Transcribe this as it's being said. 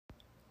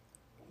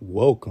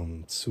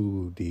Welcome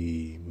to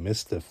the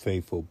Mr.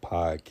 Faithful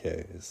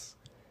podcast.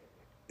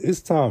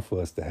 It's time for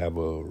us to have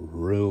a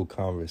real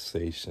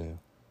conversation.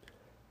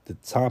 The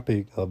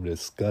topic of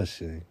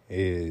discussion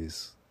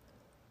is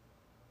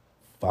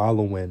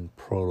following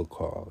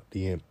protocol,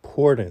 the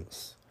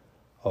importance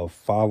of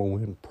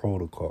following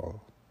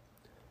protocol.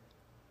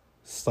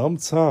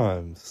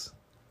 Sometimes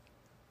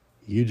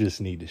you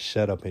just need to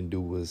shut up and do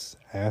what's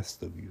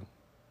asked of you.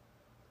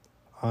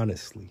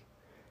 Honestly,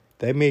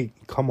 that may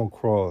come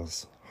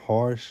across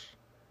harsh,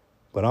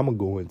 but I'm gonna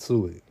go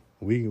into it.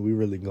 We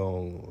really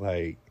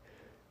gonna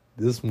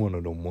this one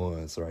of the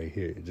ones right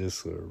here.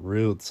 Just a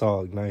real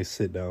talk, nice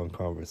sit down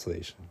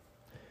conversation.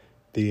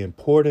 The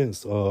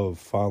importance of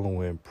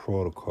following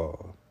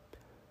protocol.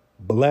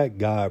 Black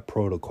God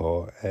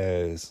protocol,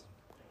 as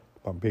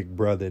my big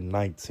brother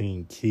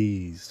 19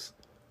 Keys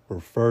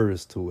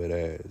refers to it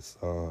as.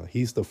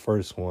 He's the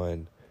first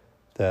one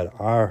that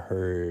I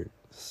heard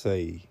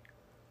say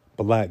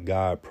Black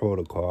God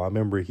protocol. I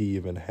remember he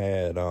even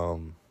had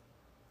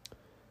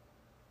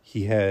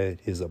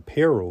his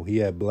apparel. He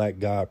had Black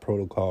God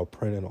protocol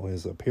printed on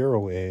his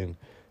apparel, and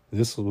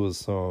this was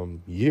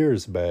some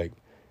years back.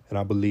 And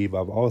I believe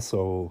I've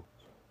also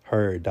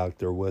heard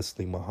Dr.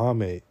 Wesley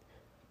Muhammad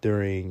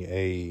during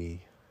I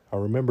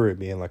remember it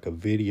being like a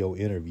video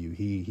interview.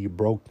 He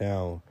broke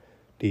down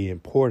the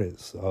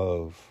importance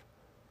of,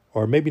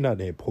 or maybe not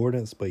the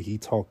importance, but he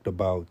talked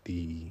about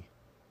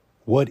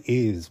what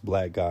is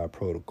Black God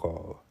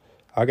protocol.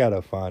 I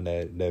gotta find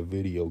that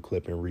video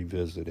clip and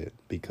revisit it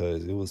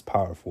because it was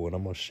powerful, and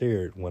I'm gonna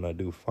share it when I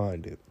do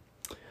find it.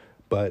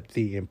 But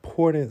the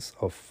importance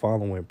of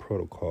following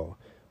protocol.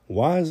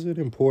 Why is it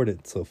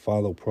important to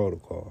follow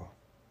protocol?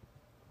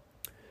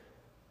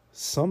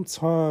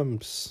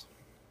 Sometimes,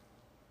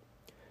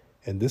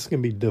 and this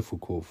can be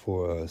difficult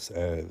for us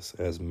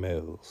as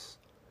males,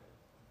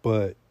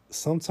 but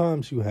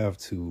sometimes you have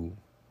to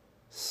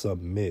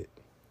submit.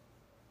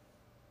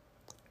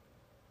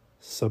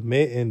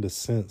 Submit in the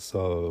sense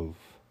of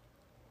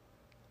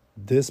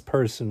this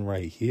person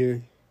right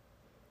here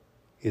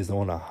is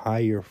on a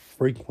higher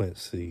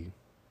frequency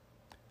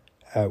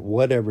at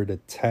whatever the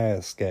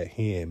task at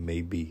hand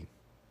may be.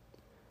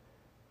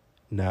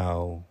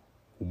 Now,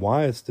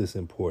 why is this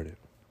important?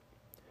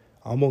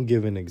 I'm going to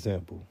give an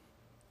example.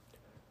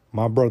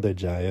 My brother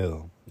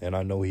Jael, and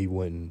I know he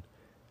wouldn't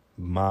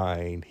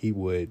mind,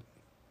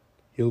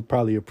 he'll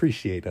probably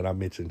appreciate that I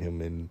mentioned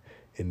him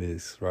in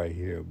this right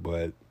here,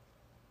 but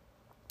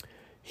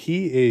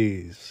he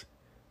is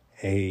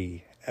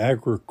a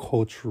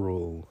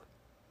agricultural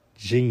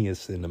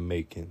genius in the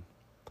making.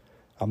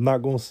 I'm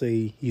not going to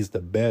say he's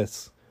the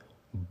best,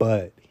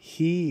 but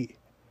he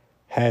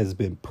has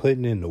been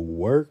putting in the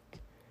work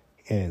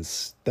and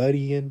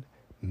studying,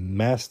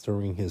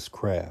 mastering his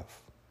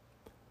craft.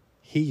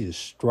 He is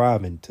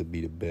striving to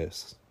be the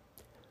best.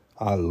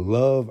 I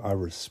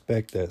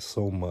respect that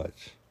so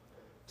much.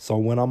 So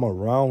when I'm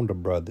around a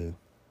brother,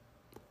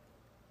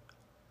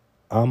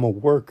 I'm a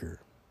worker.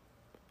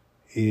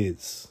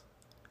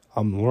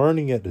 I'm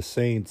learning at the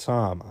same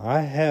time.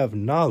 I have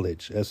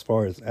knowledge as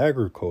far as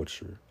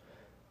agriculture.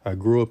 I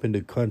grew up in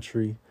the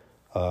country.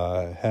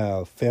 I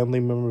have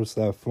family members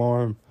that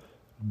farm,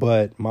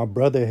 but my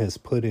brother has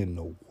put in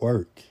the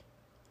work.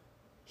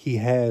 He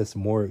has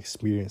more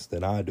experience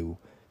than I do.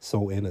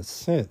 So in a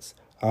sense,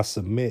 I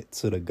submit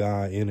to the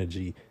God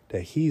energy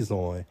that he's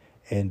on,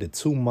 and the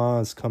two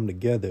minds come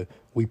together.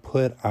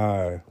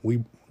 The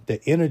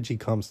energy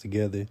comes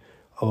together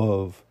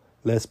of,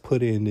 let's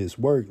put in this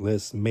work.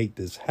 Let's make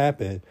this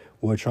happen.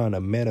 We're trying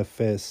to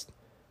manifest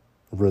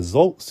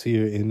results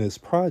here in this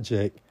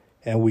project,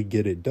 and we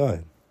get it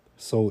done.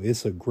 So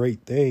it's a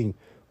great thing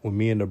when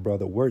me and the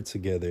brother work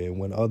together and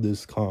when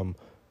others come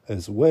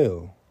as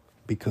well,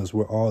 because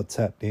we're all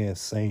tapped in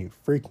same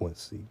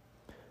frequency.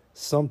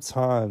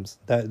 Sometimes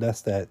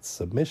that's that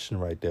submission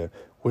right there.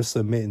 We're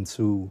submitting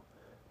to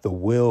the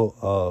will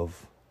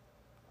of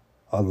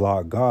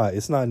Allah God.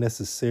 It's not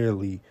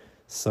necessarily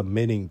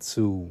submitting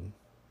to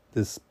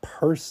this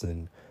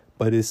person,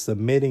 but it's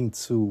submitting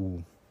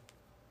to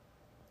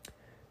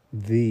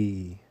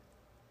in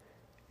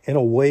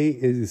a way,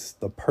 is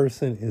the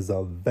person is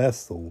a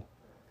vessel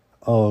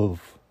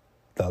of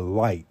the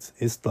light.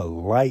 It's the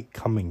light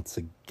coming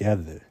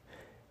together,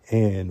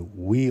 and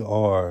we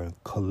are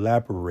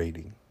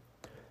collaborating.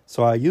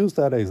 So I use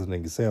that as an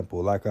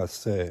example. Like I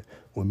said,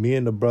 when me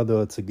and the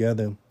brother are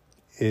together,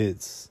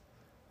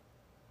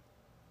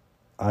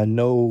 I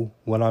know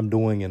what I'm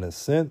doing in a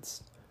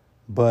sense,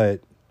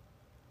 but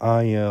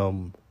I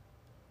am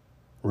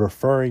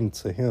referring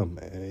to him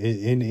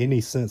in any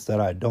sense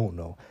that I don't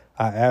know.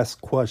 I ask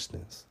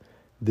questions.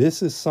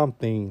 This is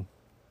something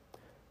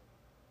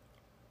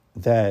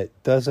that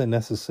doesn't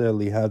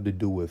necessarily have to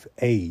do with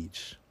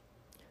age.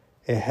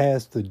 It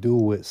has to do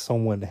with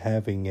someone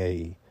having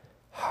a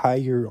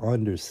higher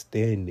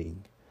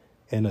understanding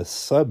in a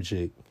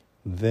subject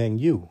than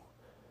you.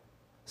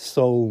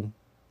 So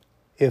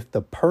if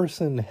the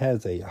person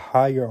has a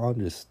higher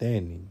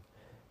understanding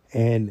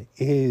and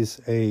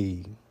is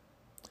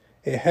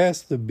It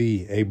has to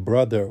be a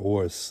brother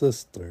or a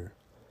sister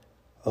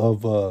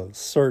of a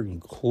certain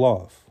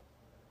cloth.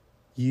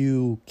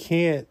 You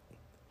can't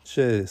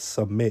just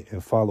submit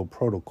and follow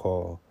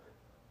protocol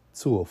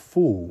to a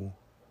fool,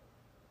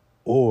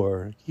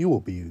 or you will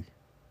be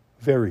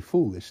very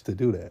foolish to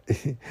do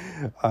that.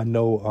 I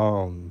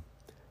know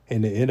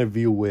in the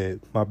interview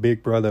with my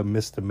big brother,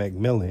 Mr.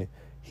 McMillan,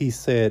 he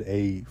said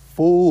a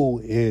fool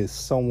is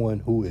someone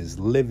who is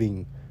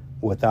living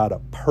without a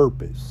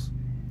purpose.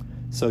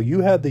 So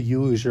you have to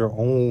use your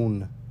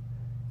own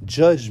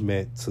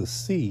judgment to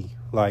see,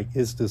 like,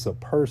 is this a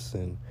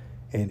person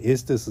and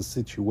is this a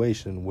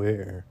situation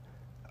where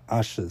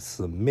I should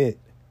submit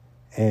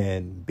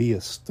and be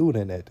a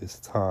student at this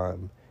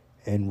time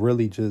and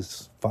really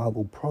just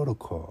follow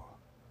protocol.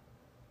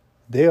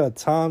 There are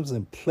times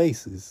and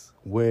places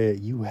where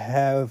you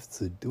have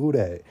to do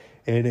that.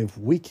 And if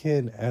we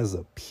can, as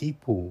a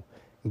people,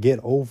 get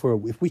over,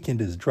 if we can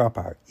just drop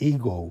our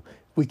ego,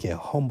 we can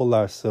humble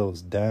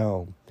ourselves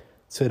down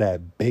to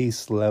that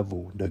base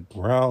level, the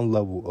ground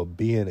level of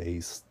being a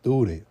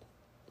student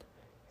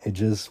and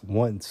just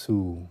want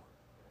to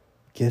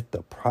get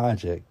the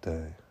project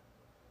done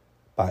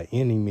by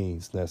any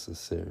means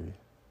necessary.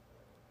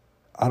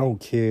 I don't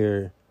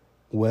care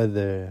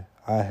whether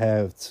I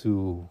have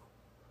to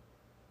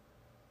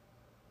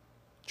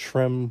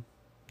trim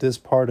this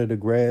part of the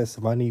grass,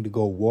 if I need to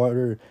go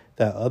water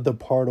that other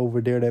part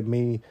over there that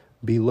may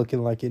be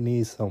looking like it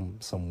needs some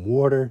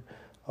water,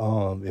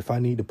 if I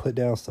need to put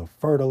down some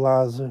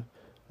fertilizer,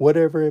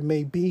 whatever it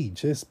may be,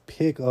 just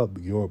pick up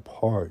your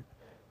part.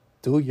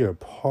 Do your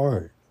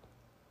part.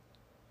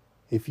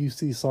 If you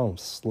see something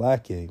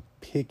slacking,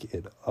 pick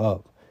it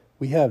up.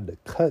 We have to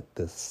cut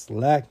the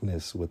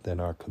slackness within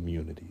our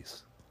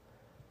communities.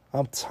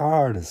 I'm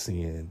tired of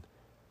seeing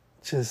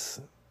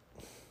just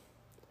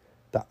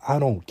the I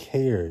don't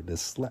care, the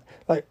slack.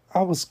 Like,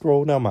 I was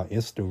scrolling down my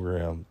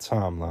Instagram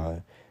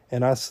timeline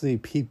and I see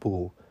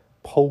people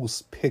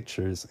post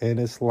pictures and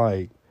it's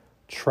like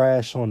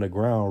trash on the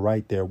ground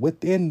right there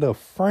within the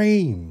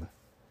frame.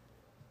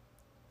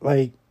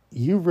 Like,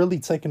 you really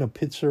taking a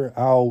picture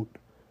out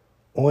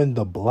on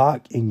the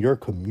block in your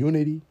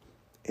community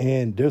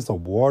and there's a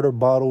water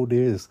bottle,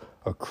 there's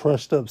a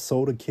crushed up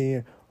soda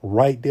can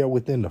right there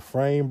within the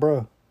frame,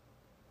 bro.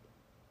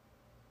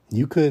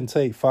 You couldn't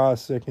take 5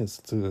 seconds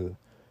to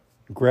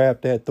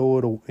grab that, throw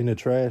it in the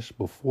trash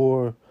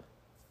before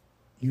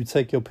you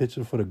take your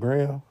picture for the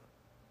gram.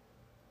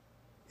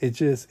 It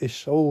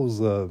shows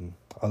a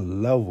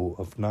level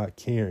of not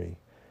caring.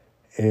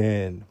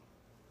 And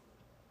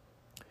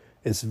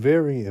it's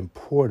very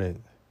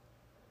important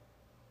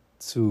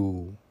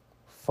to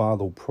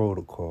follow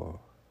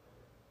protocol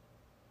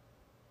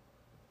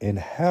and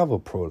have a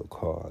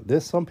protocol.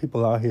 There's some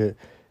people out here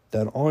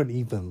that aren't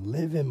even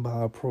living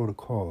by a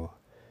protocol.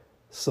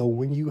 So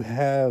when you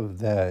have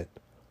that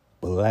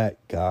black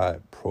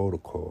God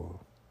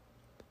protocol,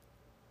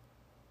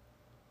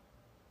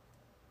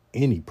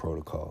 any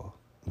protocol,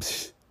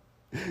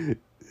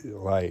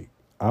 like,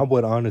 I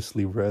would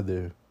honestly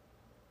rather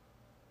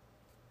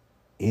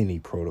any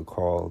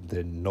protocol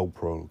than no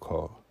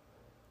protocol.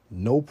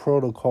 No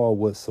protocol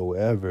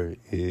whatsoever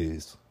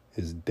is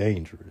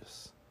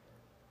dangerous.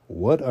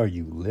 What are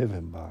you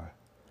living by?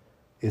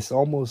 It's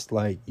almost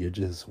like you're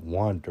just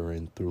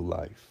wandering through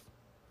life.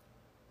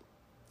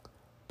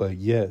 But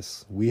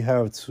yes, we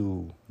have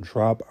to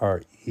drop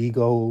our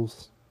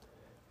egos.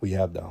 We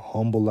have to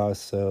humble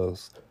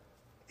ourselves.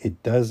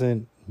 It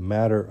doesn't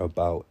matter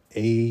about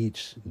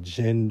age,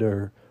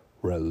 gender,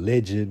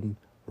 religion,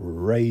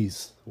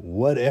 race,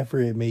 whatever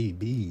it may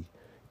be.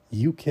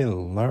 You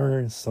can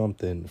learn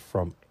something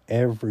from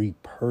every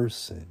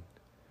person.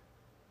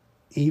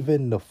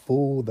 Even the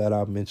fool that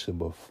I mentioned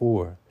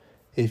before.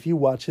 If you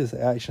watch his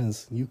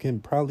actions, you can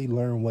probably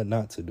learn what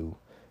not to do.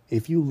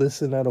 If you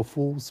listen at a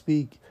fool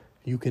speak,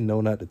 you can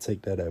know not to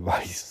take that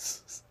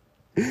advice.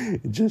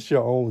 Just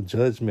your own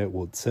judgment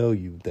will tell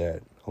you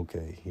that,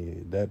 okay, yeah,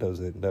 that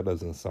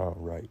doesn't sound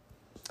right.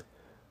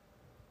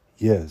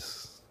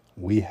 Yes,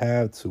 we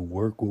have to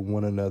work with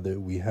one another.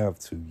 We have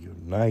to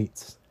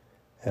unite.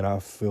 And I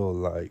feel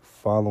like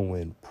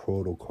following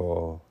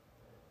protocol,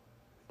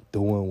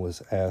 doing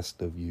what's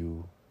asked of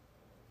you,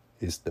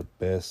 is the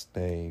best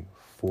thing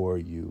for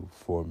you,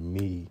 for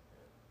me,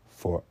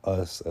 for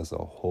us as a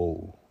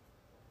whole.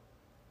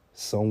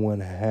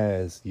 Someone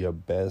has your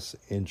best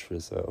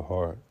interests at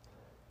heart,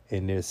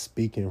 and they're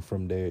speaking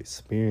from their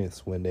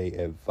experience when they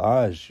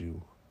advise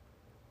you,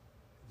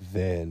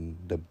 then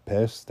the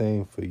best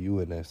thing for you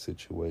in that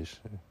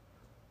situation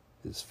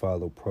is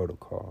follow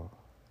protocol.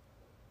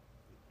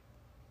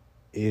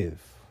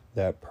 If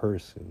that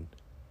person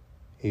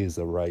is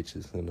a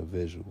righteous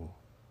individual,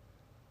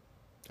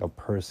 a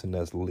person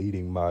that's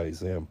leading by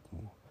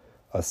example,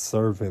 a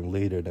servant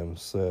leader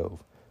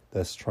themselves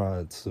that's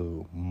trying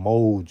to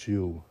mold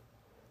you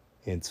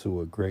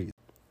into a great.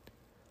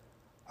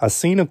 I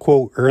seen a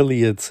quote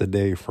earlier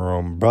today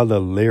from Brother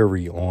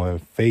Larry on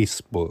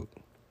Facebook,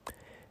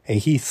 and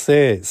he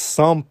said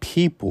some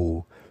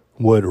people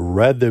would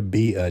rather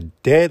be a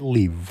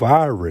deadly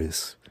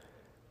virus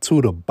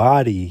to the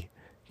body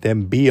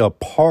than be a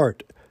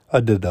part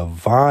of the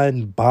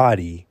divine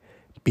body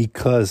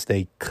because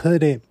they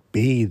couldn't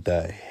be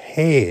the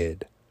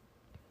head.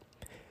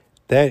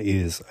 That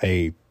is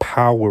a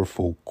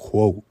powerful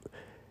quote.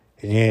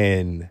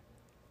 And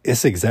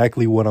it's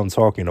exactly what I'm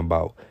talking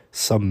about.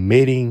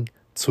 Submitting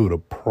to the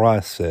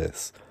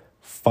process,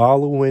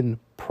 following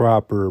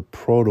proper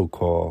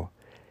protocol.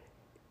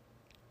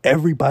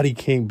 Everybody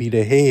can't be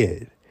the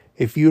head.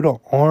 If you're the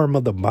arm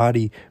of the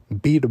body,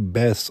 be the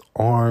best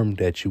arm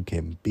that you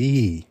can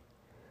be.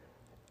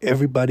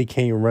 Everybody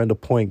can't run the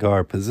point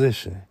guard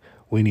position.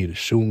 We need a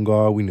shooting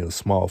guard. We need a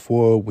small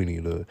forward. We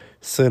need a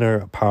center,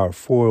 a power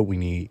forward. We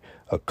need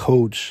a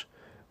coach.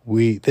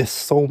 There's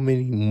so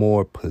many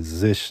more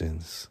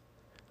positions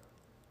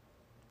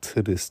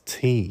to this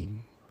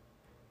team.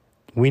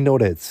 We know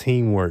that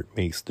teamwork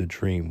makes the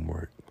dream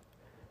work.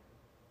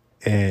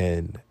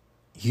 And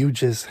you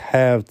just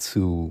have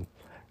to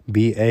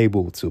be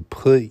able to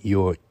put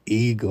your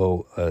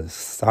ego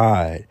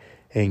aside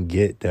and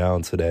get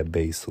down to that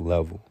base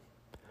level.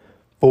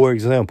 For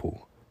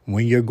example,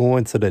 when you're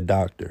going to the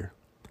doctor,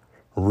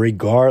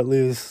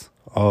 regardless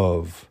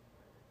of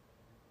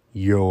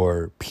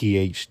your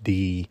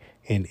PhD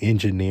in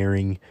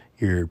engineering,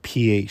 your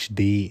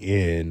PhD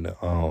in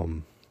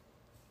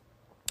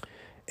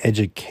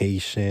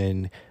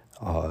education,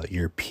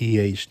 your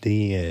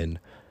PhD in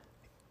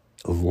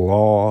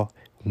law,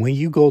 when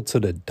you go to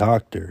the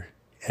doctor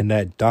and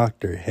that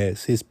doctor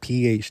has his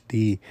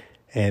PhD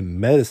in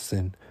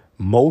medicine,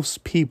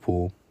 most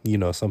people,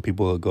 some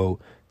people will go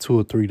 2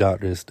 or 3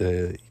 doctors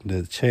to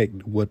check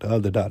what the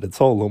other doctor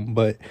told them,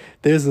 but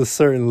there's a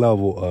certain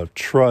level of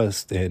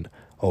trust and,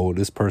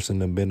 this person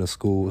done been to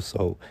school,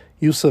 so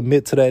you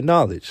submit to that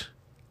knowledge.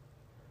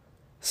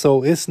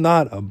 So it's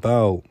not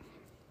about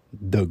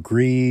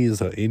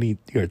degrees or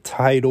your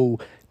title.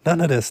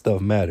 None of that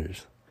stuff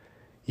matters.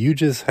 You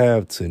just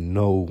have to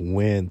know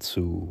when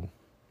to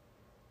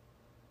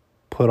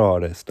put all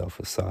that stuff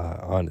aside,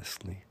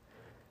 honestly.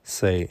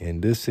 Say,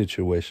 in this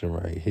situation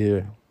right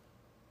here,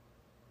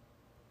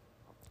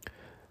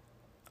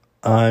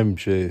 I'm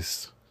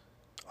just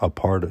a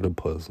part of the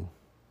puzzle.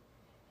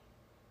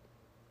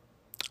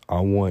 I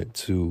want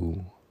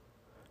to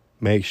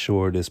make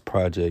sure this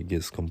project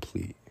gets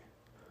complete.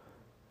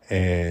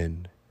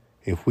 And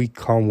if we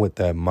come with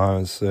that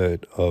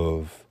mindset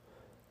of,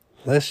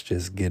 let's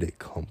just get it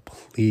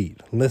complete,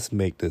 let's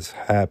make this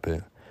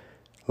happen.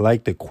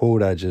 Like the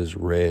quote I just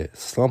read,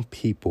 some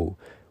people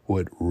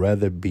would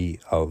rather be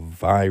a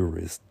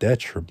virus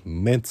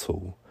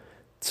detrimental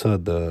to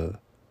the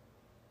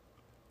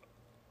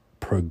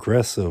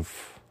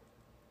progressive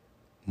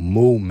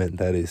movement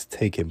that is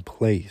taking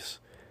place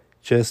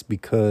just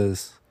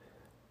because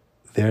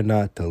they're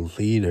not the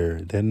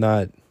leader. They're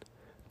not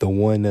the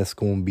one that's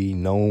going to be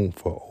known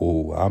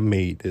for, I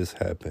made this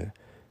happen.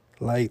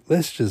 Like,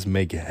 let's just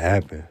make it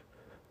happen.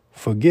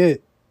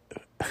 Forget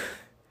the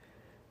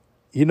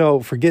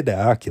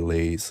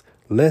accolades.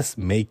 Let's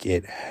make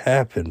it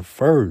happen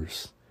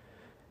first.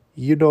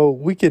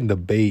 We can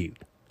debate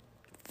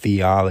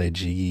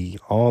theology,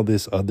 all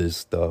this other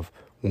stuff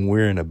when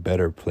we're in a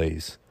better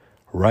place.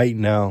 Right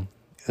now,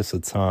 it's a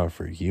time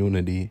for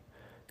unity,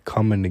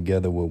 coming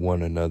together with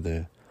one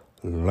another,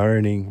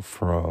 learning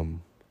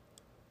from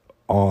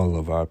all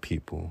of our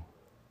people.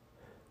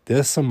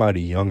 There's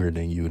somebody younger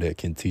than you that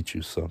can teach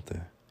you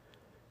something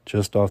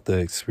just off the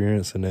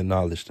experience and the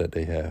knowledge that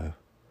they have.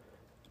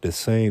 At the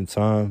same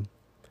time,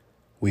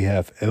 we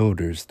have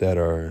elders that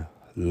are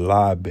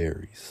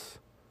libraries.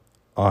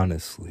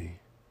 Honestly,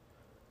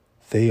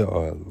 they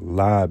are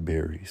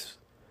libraries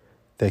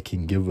that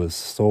can give us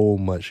so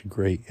much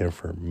great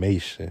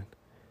information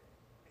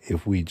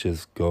if we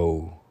just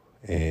go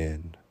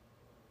and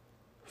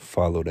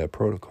follow that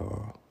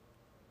protocol.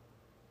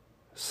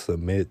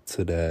 Submit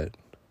to that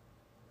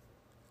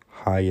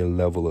higher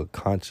level of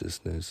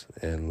consciousness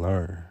and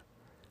learn.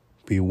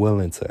 Be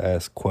willing to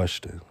ask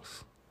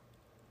questions.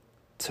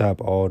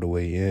 Tap all the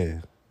way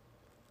in.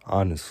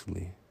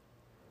 Honestly,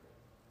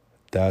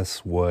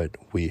 that's what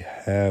we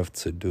have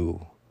to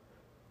do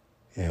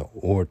in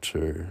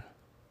order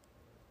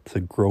to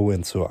grow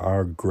into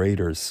our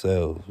greater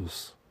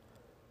selves.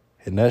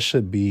 And that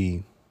should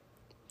be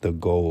the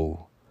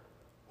goal,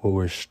 what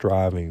we're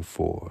striving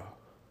for.